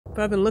If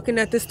I've been looking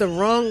at this the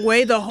wrong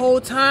way the whole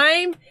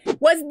time?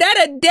 Was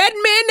that a dead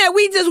man that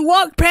we just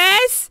walked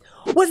past?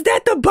 Was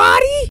that the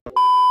body?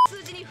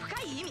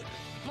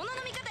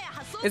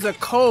 It's a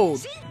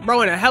code.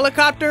 Bro, in a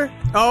helicopter?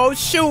 Oh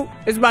shoot,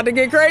 it's about to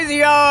get crazy,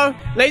 y'all.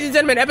 Ladies and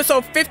gentlemen,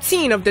 episode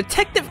 15 of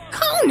Detective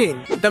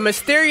Conan. The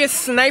mysterious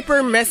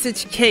sniper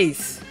message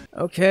case.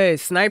 Okay,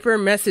 sniper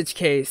message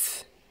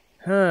case.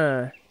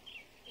 Huh.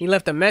 He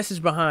left a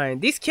message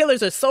behind. These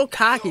killers are so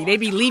cocky, they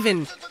be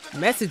leaving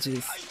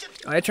messages.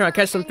 Are they trying to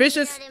catch some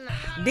fishes?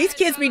 These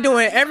kids be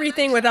doing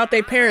everything without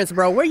their parents,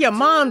 bro. Where your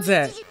moms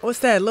at? What's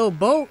that, little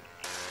boat?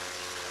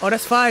 Oh,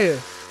 that's fire.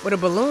 With a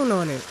balloon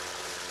on it.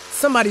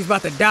 Somebody's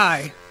about to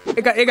die.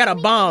 It got a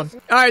bomb.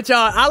 Alright,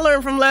 y'all. I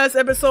learned from last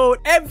episode,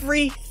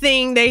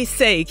 everything they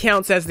say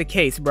counts as the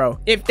case, bro.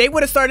 If they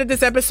would have started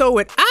this episode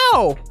with,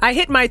 ow, I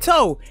hit my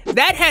toe,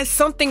 that has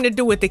something to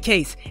do with the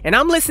case. And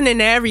I'm listening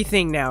to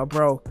everything now,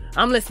 bro.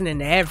 I'm listening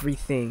to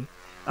everything.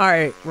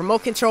 Alright,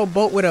 remote control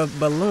boat with a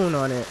balloon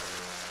on it.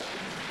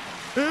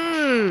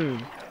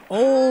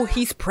 Oh,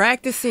 he's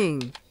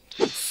practicing.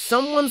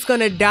 Someone's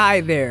gonna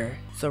die there.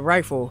 It's a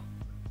rifle.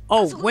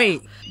 Oh,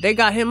 wait. They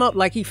got him up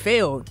like he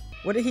failed.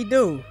 What did he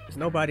do? There's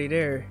nobody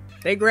there.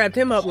 They grabbed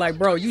him up like,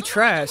 bro, you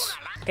trash.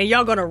 And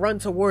y'all gonna run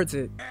towards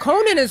it.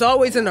 Conan is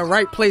always in the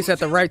right place at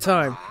the right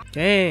time.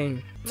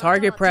 Dang.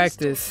 Target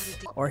practice.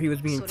 Or he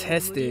was being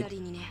tested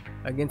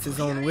against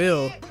his own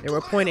will. They were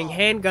pointing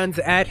handguns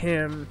at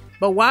him.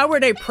 But why were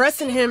they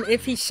pressing him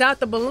if he shot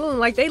the balloon?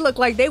 Like, they looked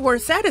like they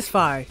weren't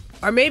satisfied.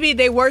 Or maybe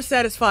they were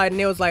satisfied and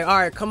they was like,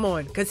 alright, come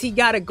on. Because he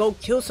gotta go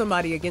kill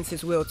somebody against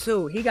his will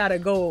too. He gotta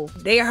go.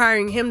 They're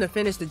hiring him to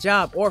finish the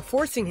job. Or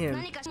forcing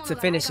him to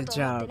finish the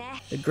job.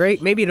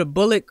 Maybe the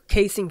bullet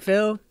casing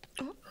fell?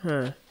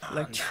 Huh.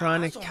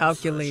 Electronic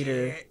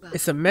calculator.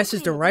 It's a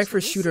message the rifle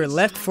shooter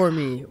left for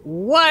me.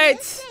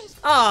 What?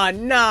 Oh,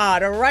 nah,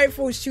 the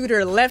rifle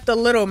shooter left a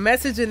little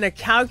message in the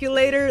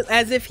calculator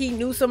as if he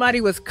knew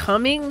somebody was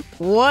coming?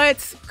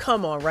 What?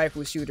 Come on,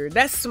 rifle shooter.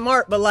 That's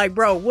smart, but like,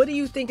 bro, what do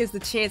you think is the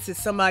chances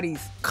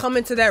somebody's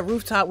coming to that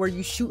rooftop where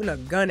you shooting a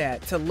gun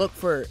at to look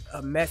for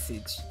a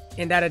message?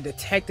 And that a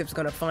detective's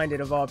gonna find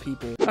it of all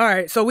people.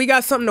 Alright, so we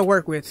got something to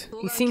work with.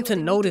 He seemed to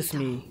notice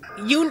me.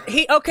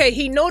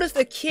 He noticed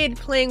a kid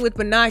playing with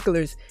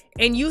binoculars,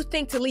 and you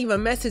think to leave a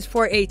message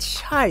for a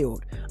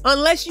child.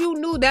 Unless you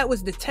knew that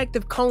was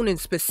Detective Conan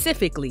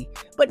specifically.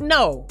 But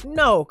no,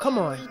 come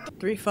on.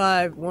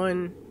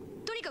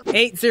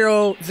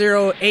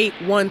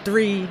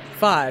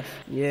 351-800-8135.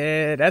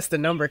 Yeah, that's the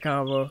number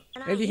combo.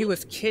 Maybe he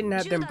was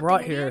kidnapped and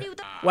brought here.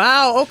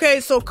 Wow, okay,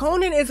 so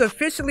Conan is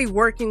officially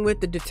working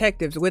with the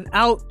detectives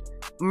without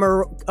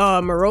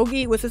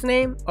Morogi, what's his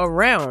name,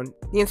 around.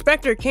 The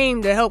inspector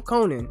came to help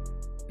Conan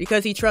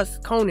because he trusts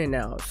Conan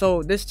now.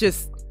 So this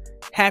just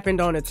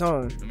happened on its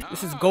own.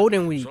 This is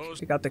Golden Week.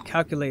 Check out the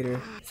calculator.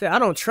 Say, I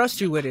don't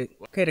trust you with it.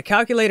 Okay, the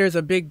calculator is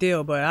a big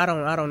deal, but I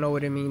don't know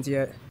what it means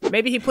yet.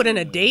 Maybe he put in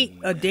a date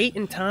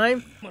and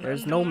time.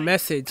 There's no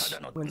message.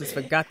 I just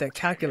forgot that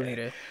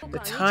calculator. The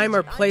time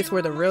or place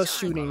where the real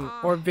shooting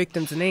or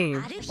victim's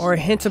name or a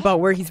hint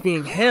about where he's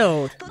being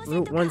held.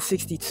 Route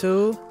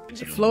 162.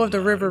 The flow of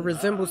the river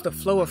resembles the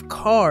flow of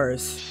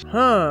cars.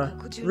 Huh.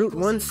 Route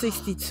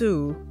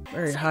 162.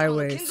 Very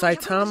highway.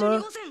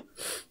 Saitama.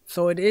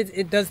 So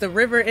it does the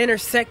river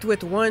intersect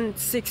with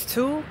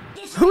 162?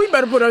 We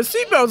better put our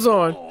seatbelts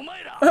on.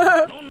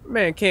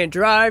 Man can't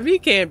drive. He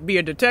can't be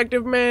a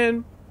detective,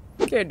 man.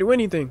 Can't do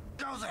anything.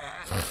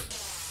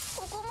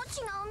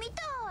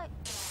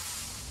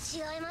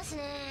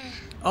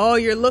 Oh,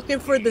 you're looking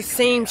for the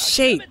same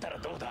shape.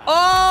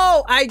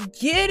 Oh, I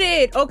get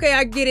it. Okay,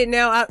 I get it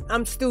now.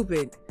 I'm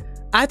stupid.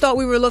 I thought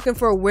we were looking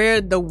for where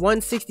the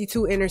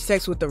 162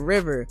 intersects with the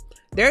river.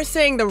 They're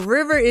saying the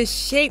river is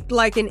shaped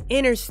like an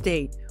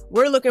interstate.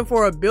 We're looking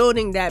for a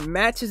building that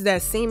matches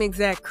that same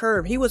exact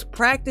curve. He was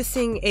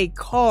practicing a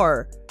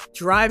car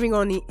driving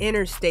on the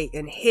interstate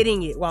and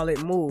hitting it while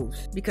it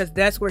moves. Because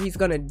that's where he's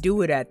gonna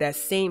do it at, that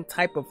same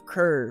type of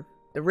curve.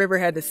 The river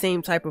had the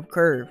same type of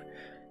curve.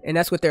 And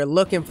that's what they're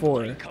looking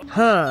for.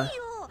 Huh.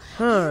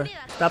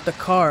 Stop the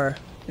car.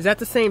 Is that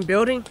the same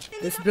building?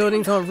 This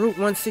building's on Route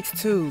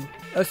 162.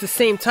 Oh, it's the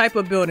same type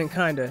of building,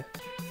 kinda.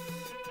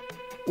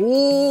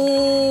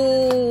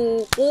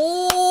 Ooh.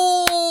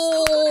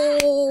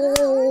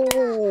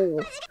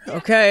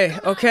 Okay.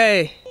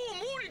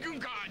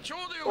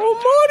 Oh,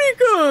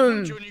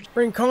 Mori-kun!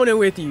 Bring Conan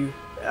with you.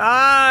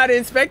 Ah, the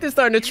inspector's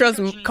starting to trust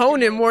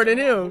Conan more than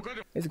him.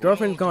 His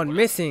girlfriend's gone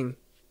missing.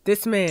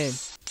 This man.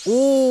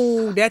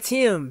 Ooh, that's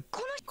him.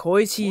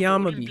 Koichi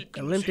Yamabi,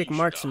 Olympic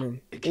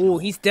marksman. Ooh,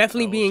 he's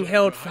definitely being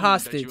held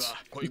hostage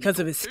because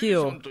of his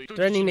skill.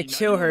 Threatening to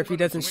kill her if he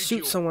doesn't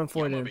shoot someone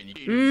for them.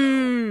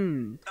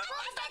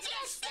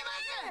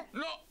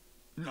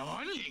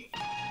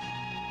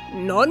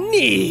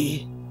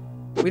 Nani?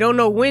 We don't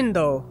know when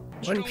though.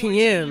 1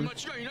 PM.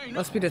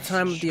 Must be the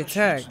time of the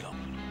attack.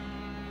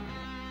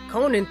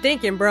 Conan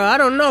thinking, bro, I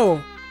don't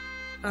know.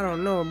 I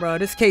don't know, bro.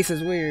 This case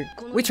is weird.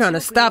 We trying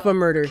to stop a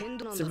murder.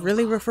 Does it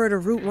really refer to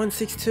Route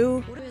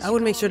 162? I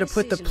would make sure to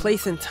put the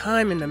place and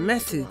time in the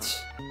message.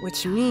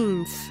 Which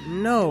means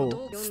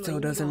no. Still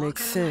doesn't make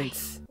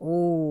sense.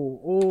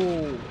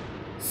 Oh.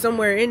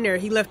 Somewhere in there,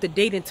 he left the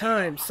date and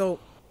time, so...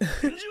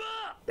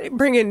 They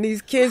bringing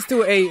these kids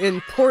to a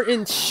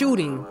important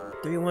shooting.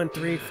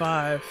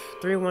 3135.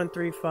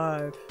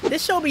 3135.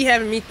 This show be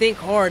having me think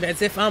hard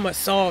as if I'ma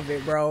solve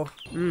it, bro.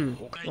 Why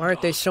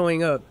aren't they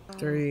showing up?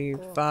 3,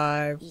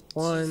 5,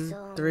 1,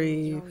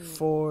 3,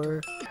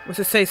 4. What's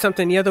it say?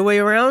 Something the other way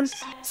around?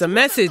 It's a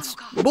message.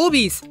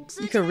 Boobies.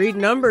 You can read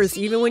numbers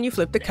even when you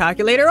flip the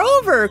calculator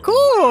over.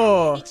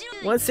 Cool.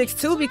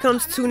 162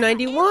 becomes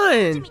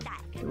 291.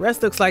 The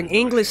rest looks like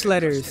English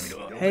letters.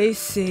 Hey,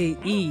 say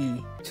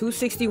E.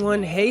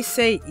 261, hey,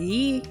 say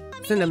E.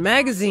 It's in the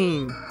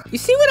magazine. You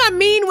see what I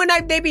mean when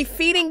they be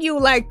feeding you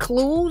like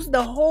clues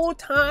the whole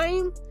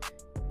time?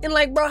 And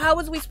like, bro, how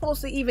was we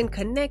supposed to even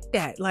connect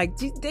that? Like,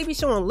 they be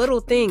showing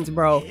little things,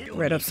 bro.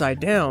 Read upside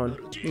down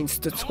means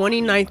the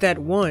 29th at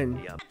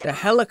 1. The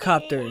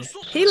helicopter.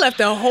 He left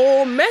a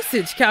whole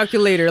message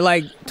calculator,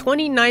 like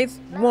 29th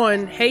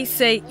 1, hey,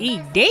 say E.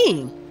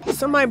 Dang.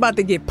 Somebody about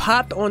to get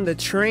popped on the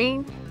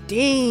train?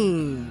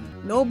 Dang.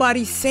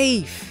 Nobody's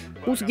safe.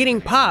 Who's getting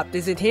popped?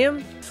 Is it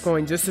him? It's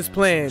going just as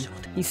planned.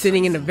 He's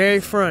sitting in the very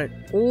front.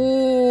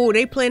 Ooh,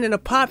 they planning to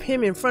pop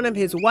him in front of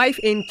his wife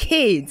and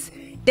kids.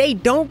 They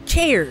don't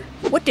care.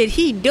 What did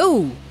he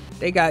do?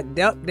 They got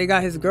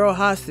his girl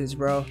hostage,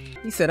 bro.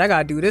 He said, I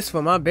gotta do this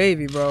for my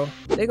baby, bro.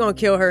 They gonna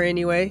kill her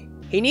anyway.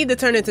 He need to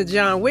turn into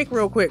John Wick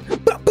real quick.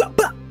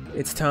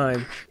 It's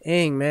time.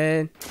 Dang,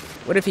 man.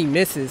 What if he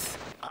misses?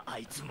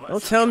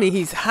 Don't tell me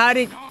he's... How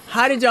did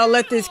y'all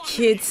let this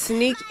kid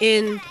sneak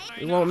in?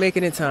 He won't make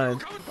it in time.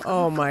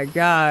 Oh my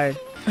god.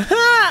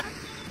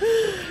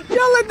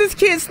 Y'all let this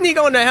kid sneak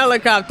on the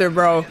helicopter,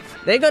 bro.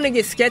 They're gonna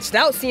get sketched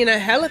out seeing a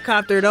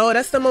helicopter, though.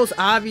 That's the most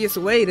obvious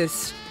way to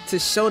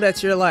show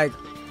that you're, like,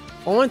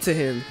 onto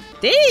him.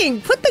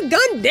 Dang, put the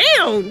gun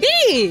down.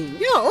 Dang,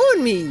 you're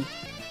on me.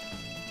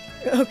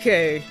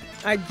 Okay,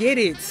 I get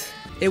it.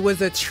 It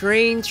was a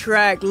train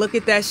track. Look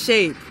at that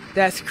shape.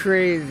 That's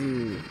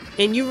crazy.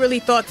 And you really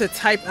thought to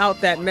type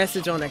out that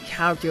message on a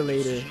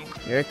calculator.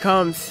 Here it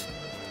comes.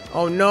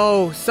 Oh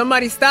no,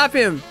 somebody stop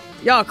him.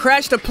 Y'all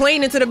crashed the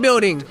plane into the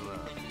building.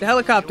 The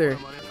helicopter.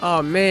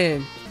 Oh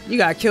man, you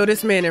gotta kill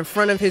this man in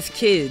front of his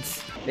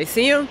kids. They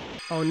see him?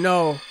 Oh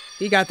no,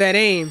 he got that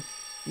aim.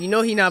 You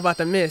know he not about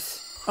to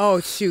miss. Oh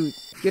shoot,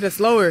 get us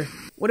lower.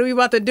 What are we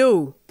about to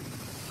do?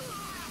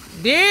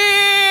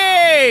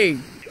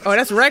 Dang! Oh,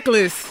 that's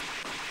reckless.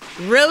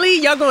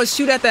 Really? Y'all gonna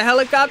shoot at the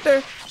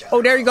helicopter?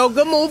 Oh, there you go.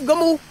 Good move, good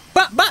move.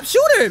 Bop, bop,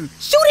 shoot him!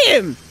 Shoot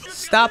him!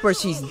 Stop her,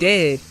 she's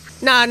dead.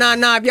 Nah.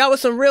 If y'all was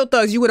some real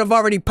thugs, you would have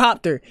already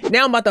popped her.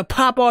 Now I'm about to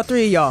pop all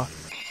 3 of y'all.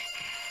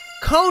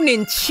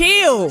 Conan,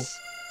 chill!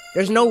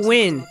 There's no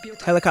wind.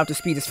 Helicopter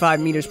speed is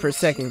 5 meters per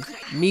second.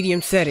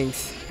 Medium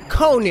settings.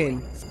 Conan,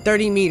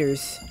 30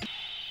 meters.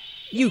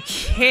 You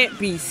can't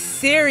be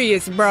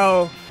serious,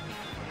 bro.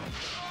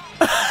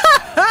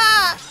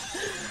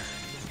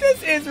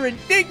 This is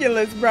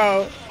ridiculous,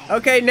 bro.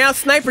 Okay, now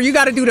Sniper, you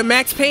gotta do the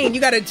Max Payne. You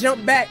gotta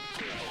jump back.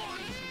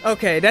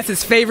 Okay, that's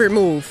his favorite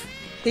move.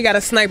 He got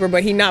a sniper,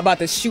 but he not about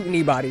to shoot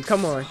anybody.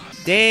 Come on.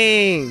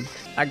 Dang.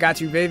 I got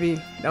you,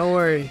 baby. Don't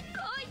worry.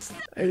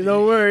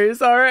 Don't worry.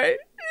 It's alright.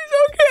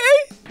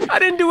 It's okay. I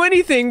didn't do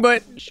anything,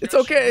 but it's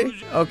okay.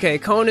 Okay,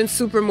 Conan's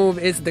super move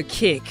is the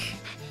kick.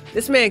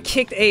 This man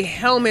kicked a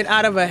helmet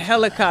out of a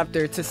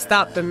helicopter to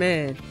stop the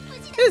man.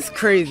 It's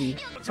crazy.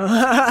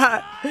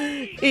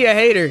 He a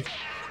hater.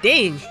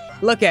 Dang.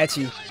 Look at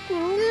you.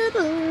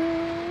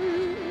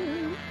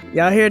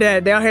 Y'all hear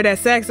that? Y'all hear that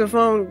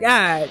saxophone?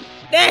 God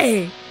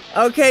dang.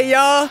 Okay,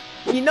 y'all.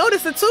 You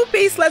notice the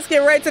 2-piece? Let's get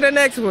right to the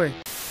next one.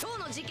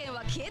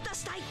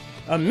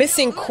 A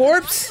missing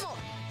corpse?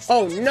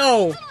 Oh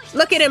no.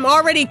 Look at him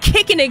already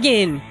kicking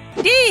again.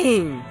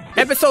 Dang.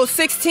 Episode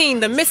 16,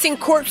 the missing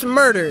corpse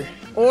murder.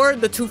 Or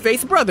the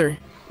two-faced brother.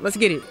 Let's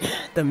get it.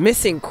 The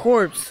missing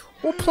corpse.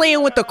 Who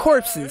playing with the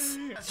corpses?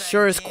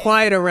 Sure is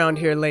quiet around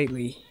here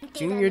lately.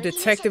 Junior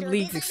Detective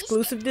League's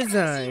exclusive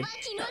design.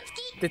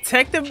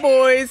 Detective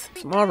boys.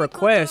 Small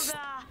request.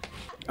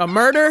 A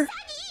murder?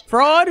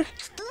 Fraud?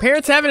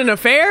 Parents having an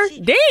affair?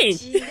 Dang!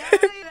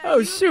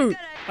 Oh shoot.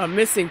 A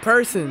missing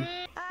person.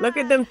 Look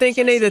at them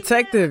thinking they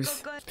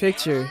detectives.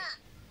 Picture.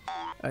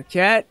 A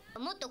cat?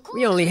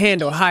 We only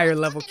handle higher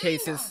level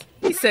cases.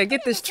 He said,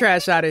 get this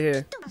trash out of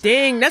here.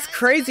 Dang, that's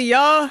crazy,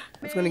 y'all. I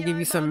was gonna give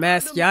you some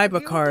masked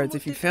Yaiba cards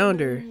if you found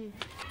her.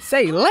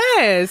 Say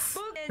less!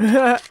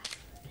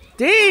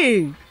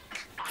 Dang!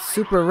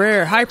 Super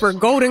rare, hyper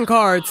golden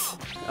cards.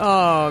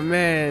 Oh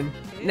man.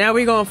 Now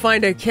we gonna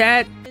find a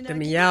cat. The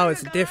meow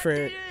is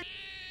different.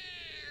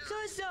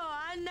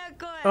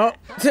 Oh,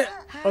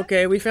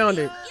 okay, we found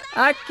it.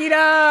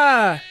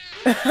 Akira!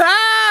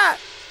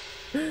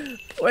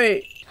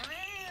 Wait.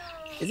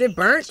 Is it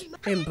burnt?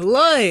 And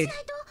blood.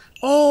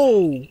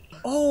 Oh,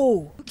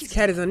 this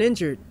cat is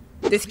uninjured.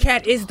 This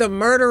cat is the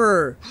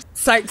murderer.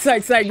 Psych,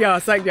 y'all,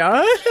 psych,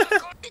 y'all.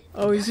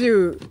 Oh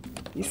shoot.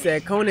 He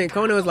said Conan.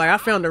 Conan was like, I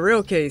found the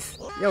real case.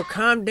 Yo,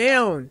 calm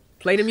down.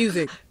 Play the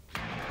music.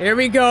 Here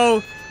we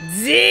go.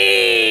 Zing!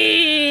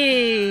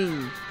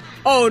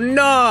 Oh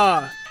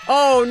nah.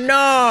 Oh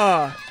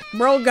nah.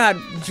 Bro got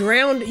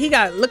drowned.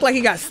 Looked like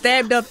he got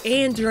stabbed up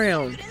and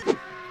drowned.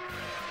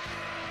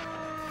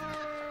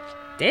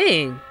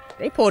 Dang.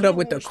 They pulled up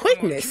with the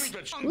quickness.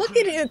 Look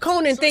at him,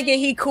 Conan thinking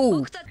he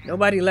cool.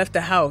 Nobody left the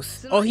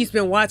house. Oh, he's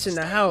been watching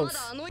the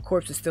house.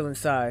 Corpse is still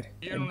inside.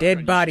 A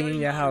dead body in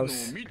your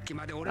house.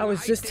 I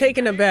was just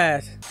taking a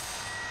bath.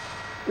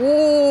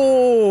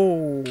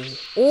 Ooh.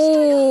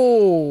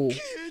 Ooh.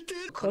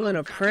 Pulling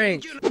a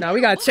prank. Now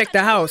we gotta check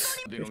the house.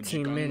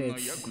 15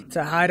 minutes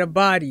to hide a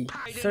body.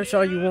 Search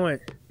all you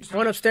want.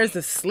 Going upstairs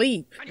to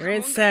sleep.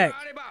 Ransack.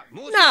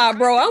 Nah,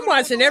 bro, I'm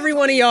watching every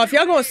one of y'all. If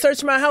y'all gonna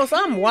search my house,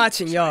 I'm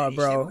watching y'all,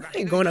 bro. I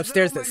ain't going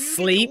upstairs to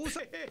sleep.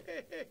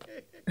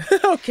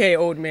 Okay,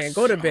 old man,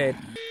 go to bed.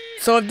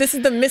 So if this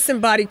is the missing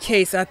body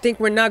case, I think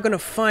we're not gonna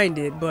find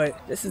it,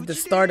 but this is the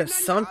start of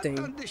something.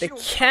 The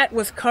cat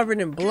was covered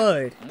in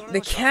blood.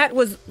 The cat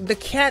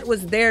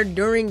was there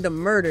during the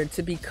murder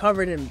to be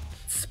covered in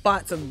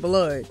spots of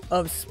blood,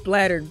 of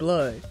splattered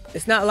blood.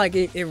 It's not like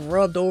it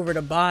rubbed over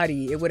the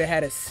body. It would have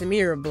had a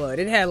smear of blood.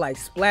 It had like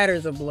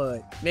splatters of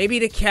blood. Maybe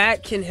the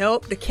cat can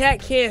help. The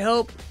cat can't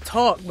help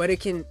talk, but it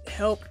can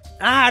help.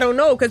 I don't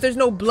know, because there's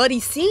no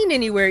bloody scene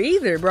anywhere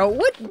either, bro.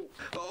 What's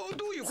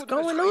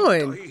going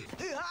on?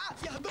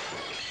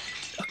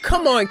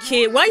 Come on,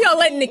 kid. Why y'all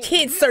letting the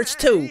kid search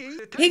too?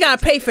 He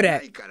gotta pay for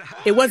that.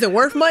 It wasn't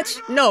worth much?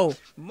 No.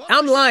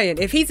 I'm lying.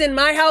 If he's in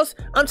my house,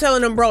 I'm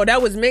telling him, bro,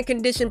 that was mint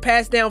condition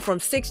passed down from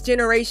 6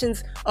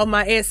 generations of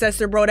my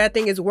ancestor, bro. That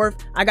thing is worth,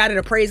 I got it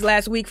appraised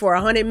last week for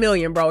 100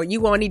 million, bro. You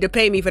gonna need to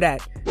pay me for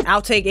that.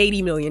 I'll take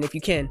 80 million if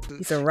you can.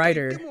 He's a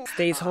writer.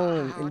 Stays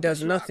home and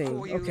does nothing.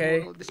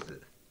 Okay.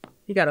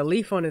 He got a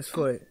leaf on his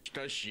foot.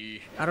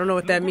 I don't know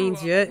what that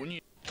means yet.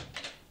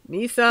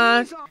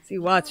 Nissan, is he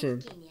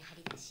watching?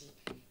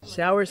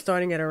 Shower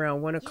starting at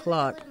around 1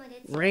 o'clock.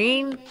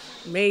 Rain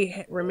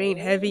may remain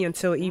heavy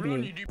until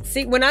evening.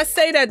 See, when I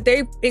say that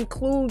they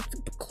include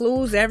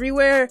clues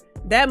everywhere,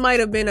 that might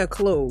have been a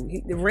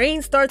clue. The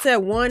rain starts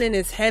at 1 and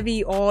it's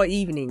heavy all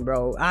evening,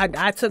 bro.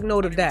 I took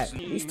note of that.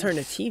 Please turn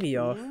the TV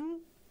off.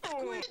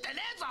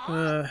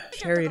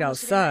 Carried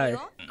outside.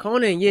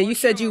 Conan, yeah, you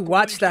said you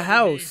watched the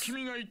house.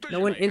 No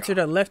one entered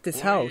or left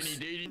this house.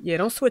 Yeah,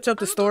 don't switch up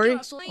the story.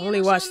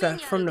 Only watch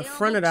from the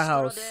front of the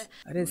house.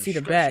 I didn't see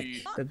the back.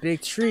 The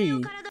big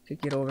tree.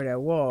 Could get over that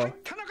wall.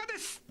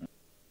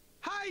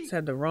 Just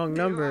had the wrong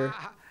number.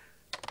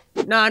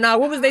 Nah,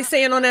 what was they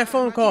saying on that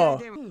phone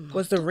call?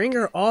 Was the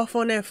ringer off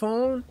on that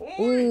phone?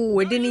 Ooh,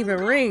 it didn't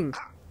even ring.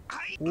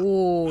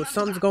 Ooh,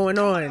 something's going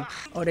on.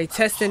 Oh, they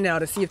testing now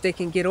to see if they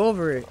can get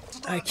over it.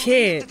 I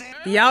can't.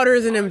 The outer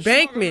is an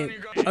embankment.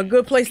 A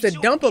good place to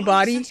dump a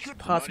body.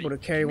 Possible to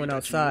carry one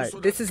outside.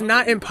 This is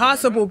not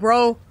impossible,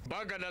 bro.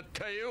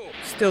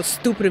 Still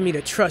stupid of me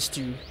to trust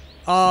you.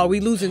 Oh, we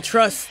losing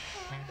trust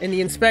in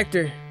the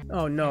inspector.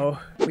 Oh no,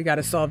 we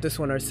gotta solve this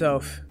one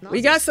ourselves.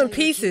 We got some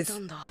pieces.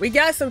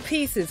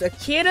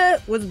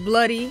 Akira was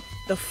bloody.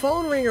 The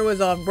phone ringer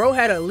was off. Bro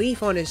had a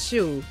leaf on his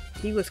shoe.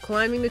 He was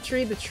climbing the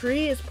tree. The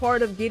tree is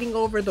part of getting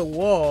over the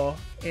wall.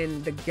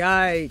 And the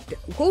guy,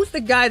 who's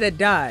the guy that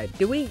died?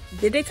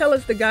 Did they tell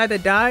us the guy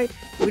that died?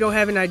 We don't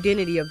have an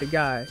identity of the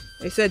guy.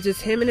 They said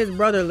just him and his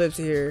brother lives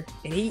here.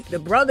 And the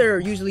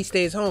brother usually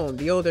stays home.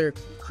 The older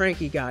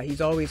cranky guy,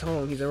 he's always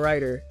home. He's a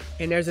writer.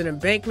 And there's an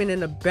embankment in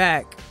the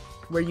back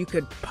where you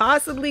could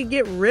possibly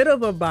get rid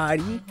of a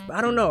body. I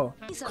don't know.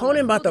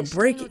 Conan about to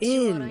break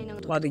in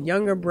while the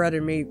younger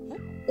brother may...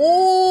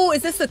 Oh,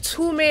 is this a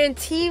 2-man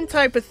team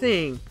type of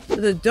thing?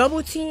 The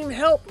double team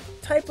help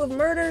type of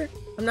murder?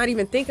 I'm not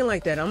even thinking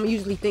like that. I'm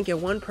usually thinking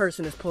one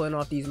person is pulling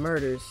off these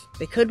murders.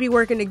 They could be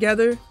working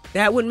together.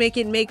 That would make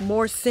it make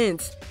more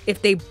sense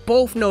if they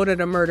both know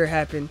that a murder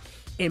happened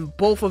and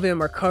both of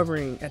them are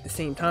covering at the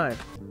same time.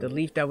 The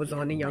leaf that was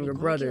on the younger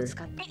brother.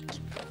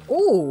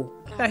 Ooh,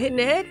 got hit in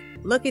the head?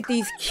 Look at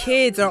these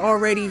kids are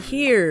already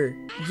here.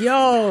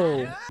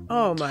 Yo.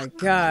 Oh my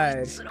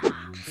God.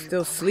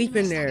 Still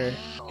sleeping there.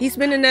 He's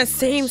been in that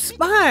same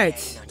spot.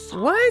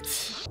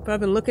 What? I've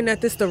been looking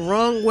at this the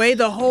wrong way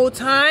the whole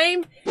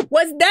time.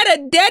 Was that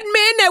a dead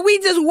man that we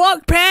just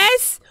walked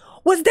past?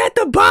 Was that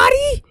the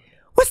body?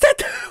 Was that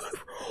the...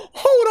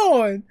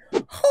 Hold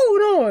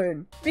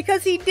on.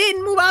 Because he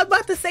didn't move. I was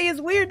about to say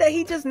it's weird that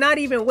he just not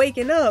even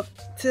waking up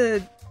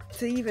to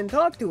even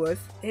talk to us.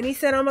 And he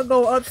said, I'm gonna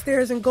go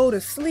upstairs and go to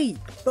sleep.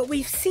 But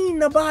we've seen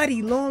the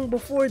body long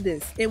before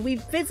this. And we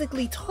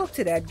physically talked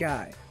to that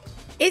guy.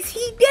 Is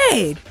he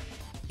dead?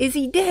 Is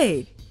he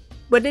dead?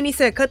 But then he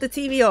said, cut the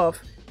TV off.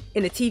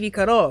 And the TV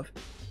cut off.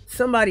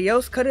 Somebody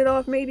else cut it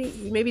off maybe?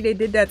 Maybe they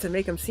did that to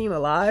make him seem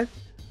alive.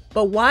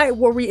 But why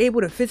were we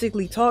able to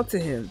physically talk to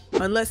him?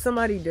 Unless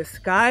somebody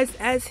disguised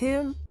as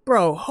him?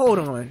 Bro, hold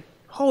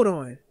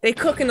on. They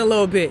cooking a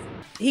little bit.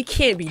 He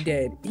can't be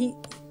dead.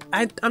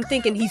 I'm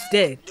thinking he's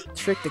dead.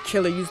 Trick the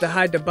killer used to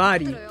hide the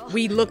body.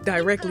 We look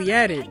directly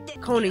at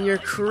it. Conan, you're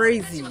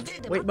crazy.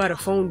 Wait by the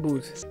phone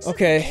booth.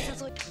 Okay.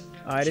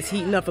 Alright, it's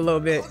heating up a little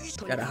bit.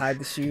 Gotta hide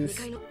the shoes.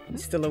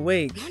 He's still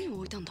awake.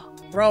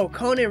 Bro,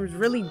 Conan was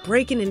really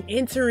breaking and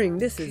entering.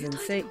 This is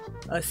insane.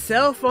 A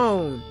cell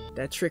phone.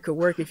 That trick could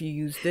work if you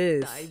use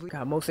this.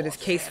 Got most of this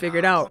case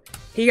figured out.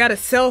 He got a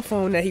cell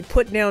phone that he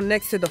put down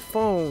next to the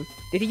phone.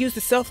 Did he use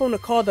the cell phone to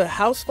call the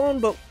house phone?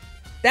 But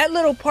that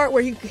little part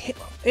where he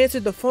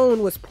answered the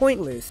phone was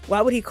pointless.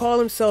 Why would he call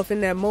himself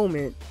in that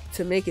moment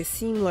to make it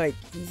seem like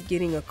he's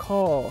getting a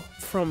call?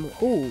 From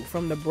who?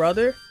 From the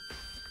brother?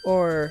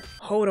 Or,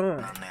 hold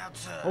on.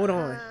 Hold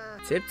on.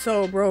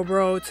 Tiptoe,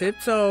 bro,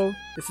 tiptoe.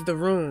 This is the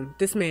room.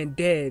 This man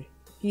dead.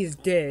 He is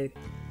dead.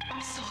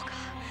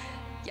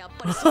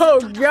 Oh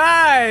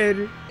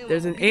God!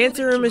 There's an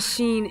answering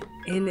machine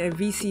and a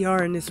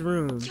VCR in this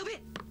room.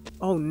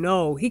 Oh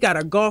no, he got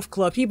a golf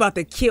club. He about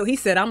to kill. He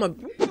said, I'ma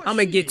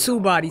get 2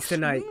 bodies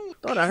tonight.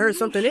 Thought I heard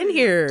something in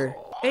here.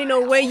 Ain't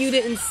no way you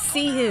didn't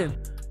see him.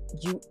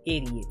 You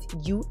idiot.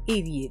 You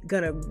idiot.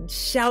 Gonna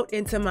shout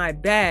into my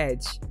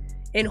badge.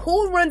 And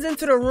who runs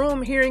into the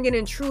room hearing an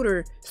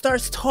intruder,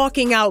 starts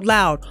talking out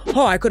loud?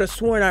 Oh, I could have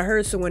sworn I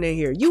heard someone in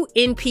here. You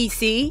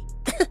NPC?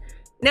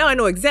 Now I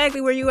know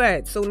exactly where you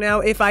at. So now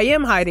if I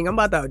am hiding, I'm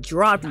about to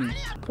drop you.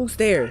 Who's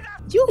there?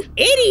 You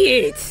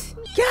idiot!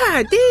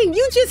 God dang,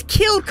 you just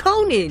killed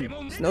Conan.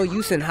 There's no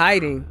use in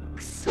hiding.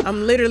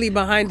 I'm literally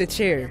behind the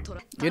chair.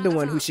 You're the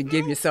one who should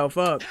give yourself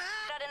up.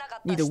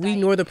 Neither we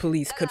nor the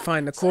police could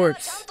find the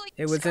corpse.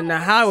 It was in the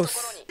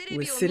house. It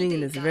was sitting in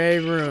this very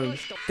room.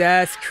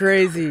 That's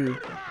crazy.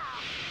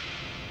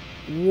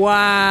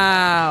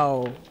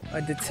 Wow.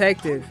 A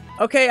detective.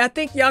 Okay, I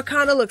think y'all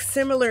kind of look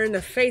similar in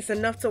the face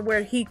enough to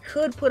where he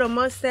could put a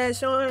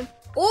mustache on.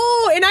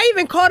 Oh, and I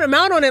even called him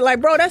out on it. Like,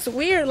 bro, that's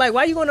weird. Like,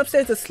 why you going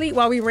upstairs to sleep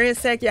while we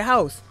ransack your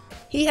house?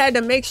 He had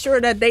to make sure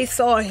that they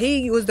saw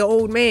he was the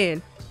old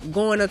man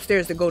going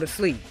upstairs to go to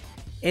sleep.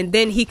 And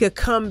then he could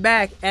come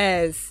back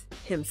as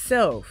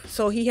himself.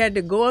 So he had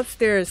to go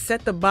upstairs,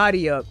 set the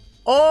body up.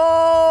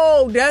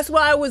 Oh, that's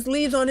why it was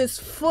leaves on his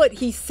foot.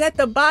 He set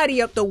the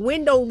body up. The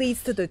window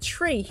leads to the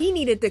tree. He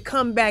needed to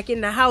come back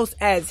in the house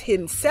as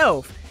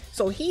himself.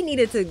 So he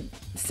needed to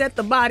set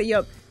the body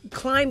up,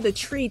 climb the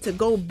tree to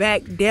go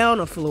back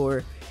down a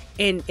floor,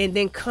 and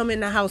then come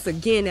in the house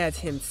again as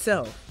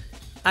himself.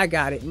 I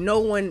got it.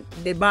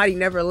 The body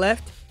never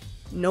left.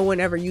 No one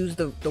ever used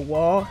the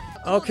wall.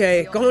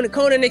 Okay,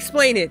 Conan,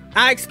 explain it.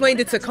 I explained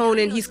it to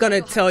Conan. He's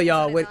gonna tell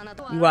y'all what.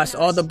 You washed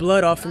all the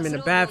blood off him in the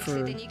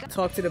bathroom.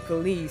 Talk to the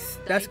police.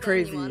 That's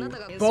crazy.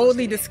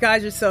 Boldly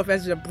disguise yourself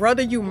as your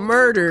brother you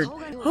murdered.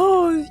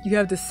 Oh, you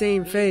have the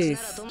same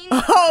face.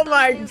 Oh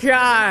my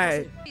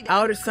God.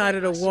 Outer side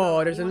of the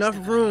wall. There's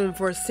enough room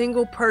for a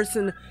single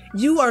person.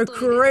 You are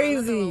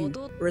crazy.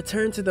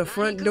 Return to the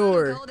front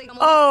door.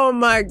 Oh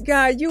my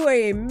God, you are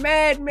a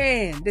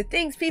madman. The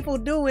things people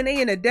do when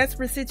they in a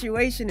desperate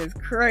situation is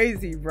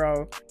crazy,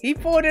 bro. He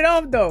pulled it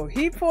off though.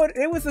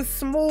 It was a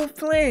smooth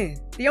plan.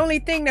 The only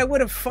thing that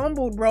would have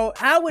fumbled, bro,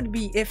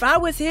 if I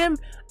was him,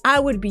 I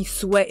would be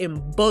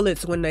sweating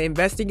bullets when the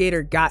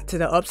investigator got to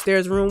the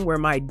upstairs room where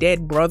my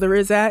dead brother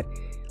is at.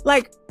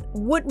 Like,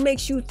 what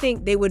makes you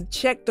think they would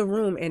check the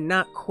room and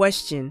not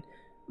question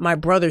my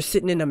brother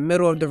sitting in the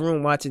middle of the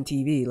room watching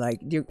TV?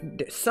 Like,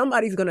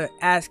 somebody's gonna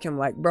ask him,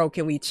 like, bro,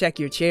 can we check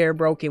your chair,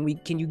 bro? Can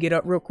you get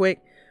up real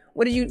quick?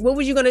 What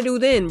was you gonna do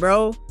then,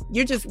 bro?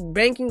 You're just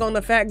banking on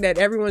the fact that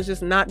everyone's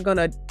just not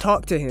gonna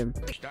talk to him.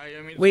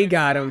 We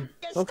got him.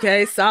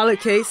 Okay, solid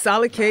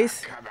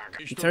case.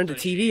 He turned the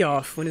TV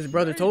off when his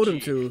brother told him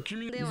to.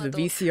 Use a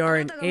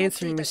VCR and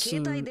answering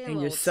machine and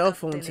your cell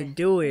phone to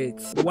do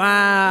it.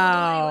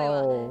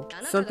 Wow.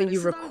 Something you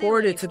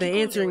recorded to the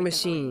answering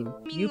machine.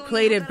 You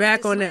played it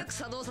back on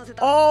that.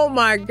 Oh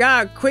my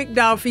God, quick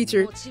dial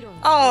feature.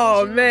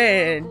 Oh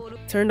man.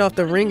 Turned off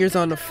the ringers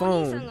on the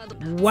phone.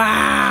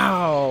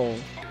 Wow.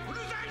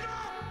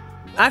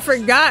 I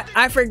forgot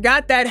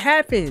that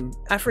happened.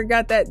 I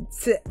forgot that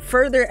to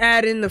further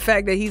add in the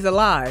fact that he's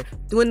alive.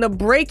 When the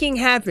breaking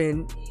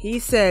happened, he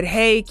said,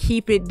 hey,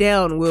 keep it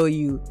down, will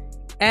you?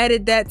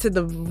 Added that to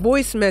the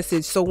voice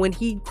message, so when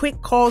he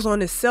quick calls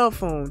on his cell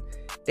phone,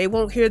 they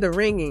won't hear the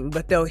ringing,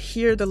 but they'll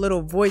hear the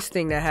little voice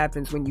thing that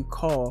happens when you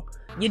call.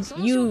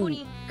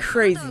 You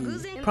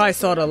crazy. Probably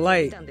saw the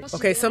light.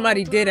 Okay,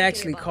 somebody did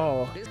actually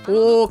call.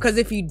 Oh, because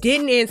if you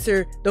didn't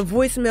answer, the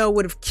voicemail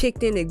would have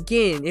kicked in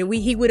again, and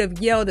he would have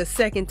yelled a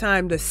second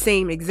time the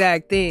same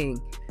exact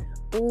thing.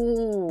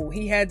 Ooh,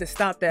 he had to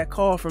stop that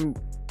call from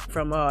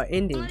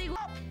ending.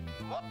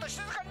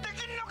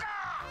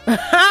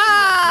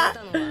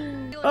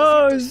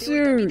 Oh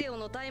shoot.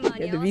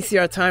 Yeah, the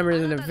VCR timer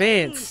is in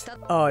advance.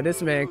 Oh,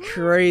 this man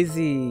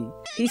crazy.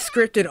 He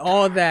scripted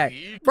all that.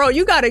 Bro,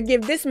 you gotta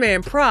give this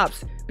man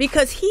props,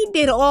 because he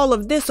did all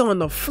of this on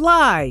the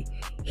fly.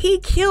 He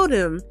killed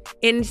him,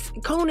 and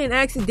Conan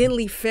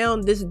accidentally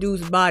found this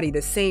dude's body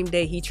the same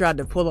day he tried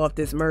to pull off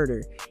this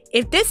murder.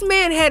 If this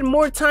man had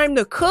more time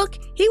to cook,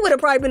 he would have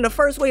probably been the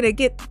first one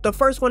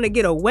to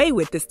get away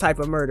with this type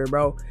of murder,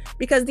 bro.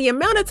 Because the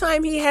amount of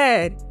time he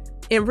had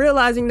in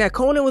realizing that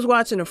Conan was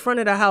watching the front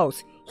of the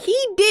house, he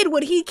did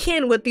what he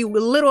can with the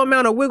little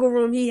amount of wiggle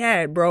room he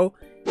had, bro,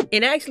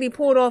 and actually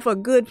pulled off a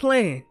good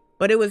plan.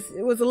 But it was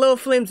a little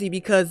flimsy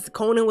because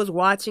Conan was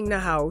watching the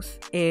house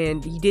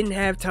and he didn't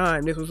have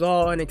time. This was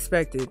all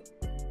unexpected.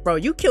 Bro,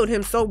 you killed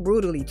him so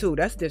brutally too.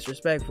 That's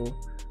disrespectful.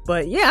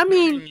 But yeah, I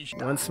mean,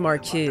 one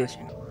smart kid.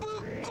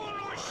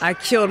 I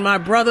killed my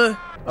brother.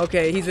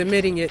 Okay, he's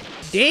admitting it.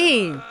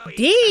 Dang,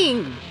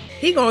 dang.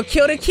 He gonna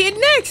kill the kid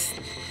next.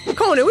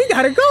 Conan, we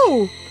gotta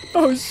go.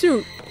 Oh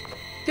shoot.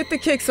 Get the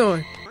kicks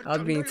on. I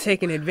was being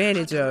taken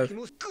advantage of.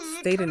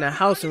 Stayed in the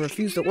house and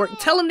refused to work.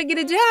 Tell him to get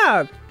a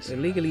job.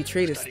 Illegally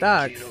traded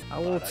stocks. I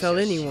won't tell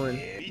anyone.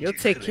 You'll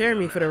take care of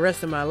me for the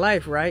rest of my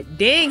life, right?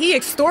 Dang, he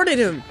extorted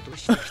him.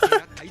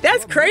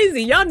 That's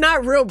crazy. Y'all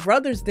not real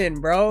brothers then,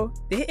 bro.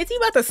 Is he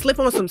about to slip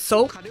on some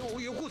soap?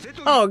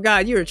 Oh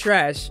God, you're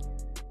trash.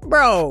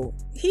 Bro,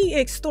 he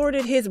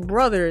extorted his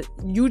brother.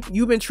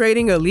 You've been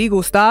trading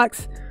illegal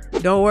stocks?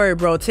 Don't worry,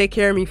 bro. Take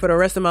care of me for the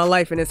rest of my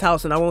life in this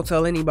house and I won't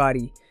tell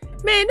anybody.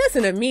 Man, that's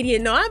an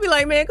immediate no. I'd be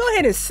like, man, go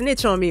ahead and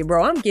snitch on me,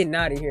 bro. I'm getting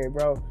out of here,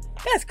 bro.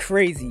 That's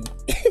crazy.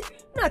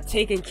 I'm not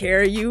taking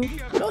care of you.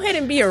 Go ahead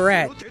and be a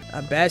rat.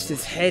 I bashed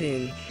his head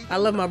in. I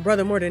love my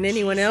brother more than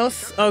anyone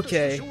else.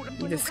 Okay.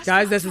 He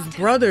disguised as his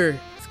brother.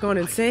 It's gone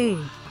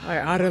insane.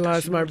 I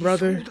idolized my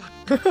brother.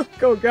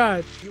 Oh,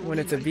 God. I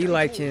wanted to be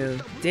like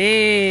him.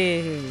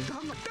 Dang.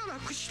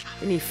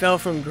 And he fell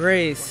from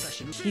grace.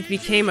 He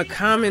became a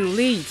common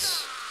leech.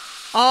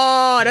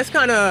 Oh, that's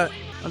kind of...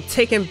 I'm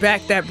taking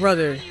back that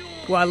brother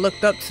who I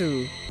looked up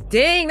to.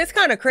 Dang, that's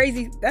kind of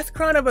crazy. That's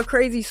kind of a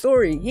crazy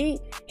story.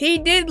 He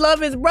did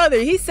love his brother.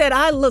 He said,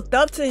 I looked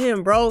up to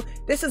him, bro.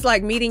 This is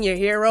like meeting your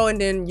hero and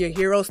then your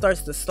hero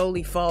starts to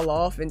slowly fall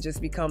off and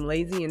just become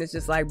lazy. And it's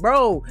just like,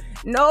 bro,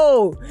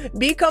 no,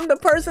 become the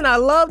person I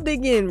loved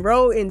again,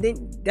 bro. And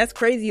then that's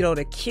crazy though,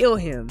 to kill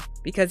him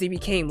because he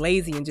became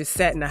lazy and just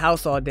sat in the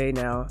house all day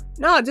now.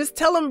 Nah, just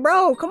tell him,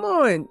 bro, come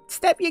on,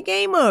 step your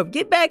game up,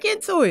 get back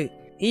into it.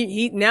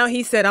 Now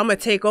he said, I'm gonna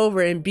take over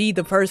and be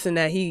the person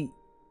that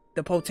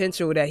the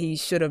potential that he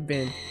should have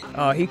been.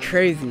 Oh, he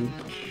crazy.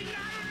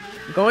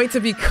 Going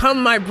to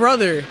become my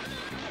brother.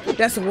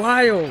 That's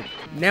wild.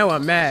 Now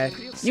I'm mad.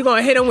 You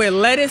gonna hit him with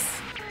lettuce?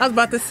 I was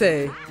about to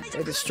say,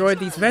 they destroyed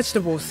these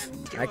vegetables.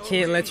 I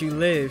can't let you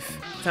live.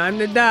 Time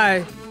to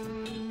die.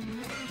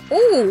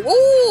 Ooh,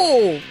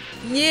 ooh,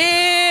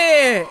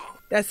 yeah.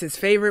 That's his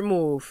favorite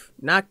move.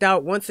 Knocked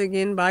out once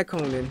again by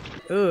Conan.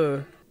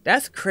 Ugh.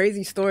 That's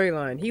crazy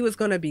storyline. He was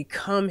gonna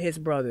become his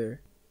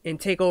brother and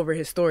take over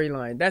his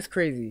storyline. That's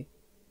crazy.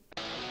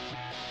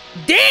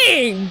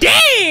 Dang!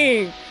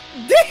 Dang!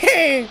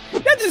 Dang!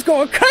 Y'all just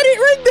gonna cut it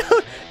right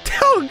down.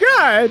 Oh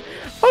God.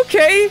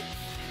 Okay.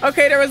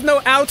 Okay, there was no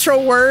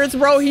outro words,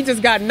 bro. He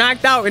just got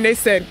knocked out and they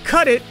said,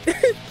 cut it.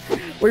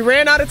 We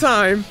ran out of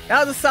time.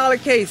 That was a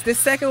solid case. This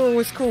second one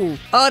was cool.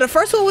 The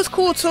first one was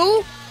cool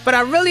too. But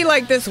I really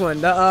like this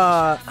one, the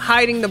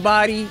hiding the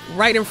body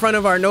right in front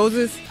of our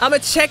noses. I'ma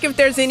check if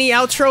there's any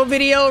outro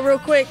video real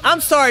quick.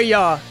 I'm sorry,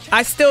 y'all.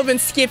 I still been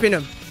skipping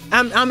them.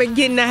 I'ma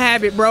get in the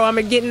habit, bro.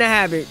 I'ma get in the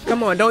habit.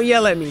 Come on, don't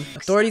yell at me.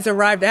 Authorities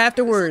arrived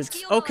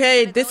afterwards.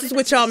 Okay, this is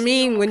what y'all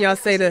mean when y'all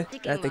say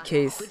that's the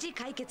case.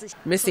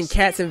 Missing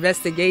cat's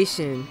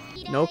investigation.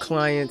 No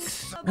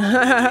clients.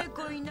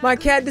 My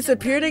cat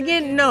disappeared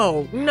again?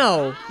 No,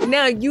 no.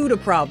 Now you the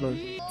problem.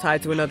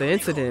 Tied to another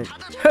incident.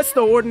 That's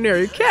no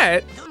ordinary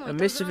cat. A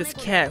mischievous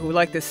cat who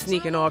liked to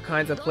sneak in all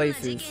kinds of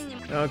places.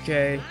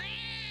 Okay.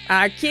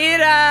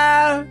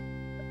 Akira!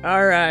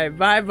 Alright,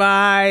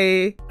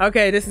 bye-bye.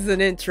 Okay, this is an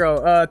intro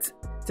to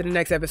the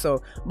next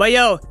episode. But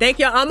yo, thank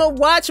y'all. I'm gonna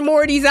watch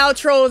more of these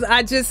outros.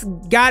 I just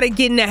gotta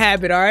get in the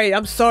habit, alright?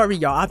 I'm sorry,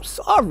 y'all. I'm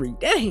sorry.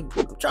 Dang.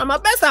 I'm trying my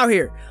best out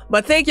here.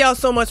 But thank y'all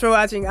so much for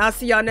watching. I'll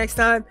see y'all next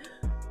time.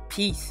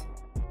 Peace.